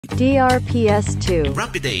DRPS 2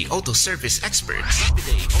 Rapide Auto Service Experts.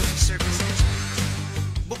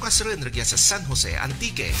 Bukas rin nagya sa San Jose,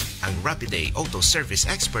 Antique. Ang Rapide Auto Service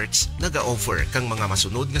Experts naga-offer kang mga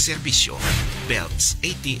masunod nga serbisyo: belts,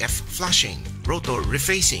 ATF flushing, rotor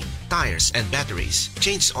refacing, tires and batteries,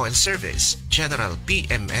 change oil service, general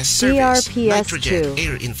PMS service, DRPS nitrogen 2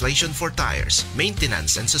 air inflation for tires,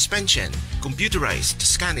 maintenance and suspension, computerized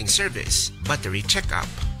scanning service, battery checkup,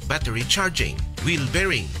 battery charging, wheel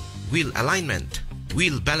bearing, wheel alignment,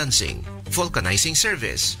 wheel balancing, vulcanizing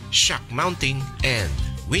service, shock mounting, and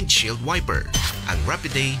windshield wiper. Ang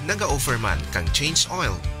Rapide naga-offer man kang change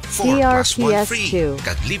oil, 4+1 free,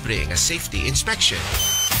 kag libre nga safety inspection.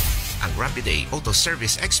 Ang Rapide Auto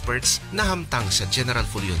Service Experts nahamtang sa General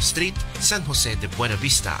Fulion Street, San Jose de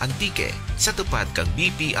Buenavista, Antique, sa tupad kang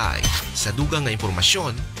BPI. Sa dugang nga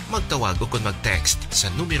impormasyon, magtawag o kung mag-text sa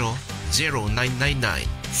numero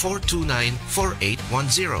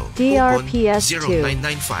 0999-429-4810 DRPS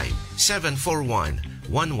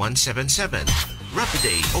 0995-741-1177.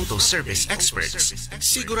 Rapide Auto Service Experts.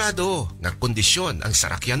 Sigurado nga kondisyon ang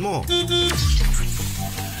sarakyan mo.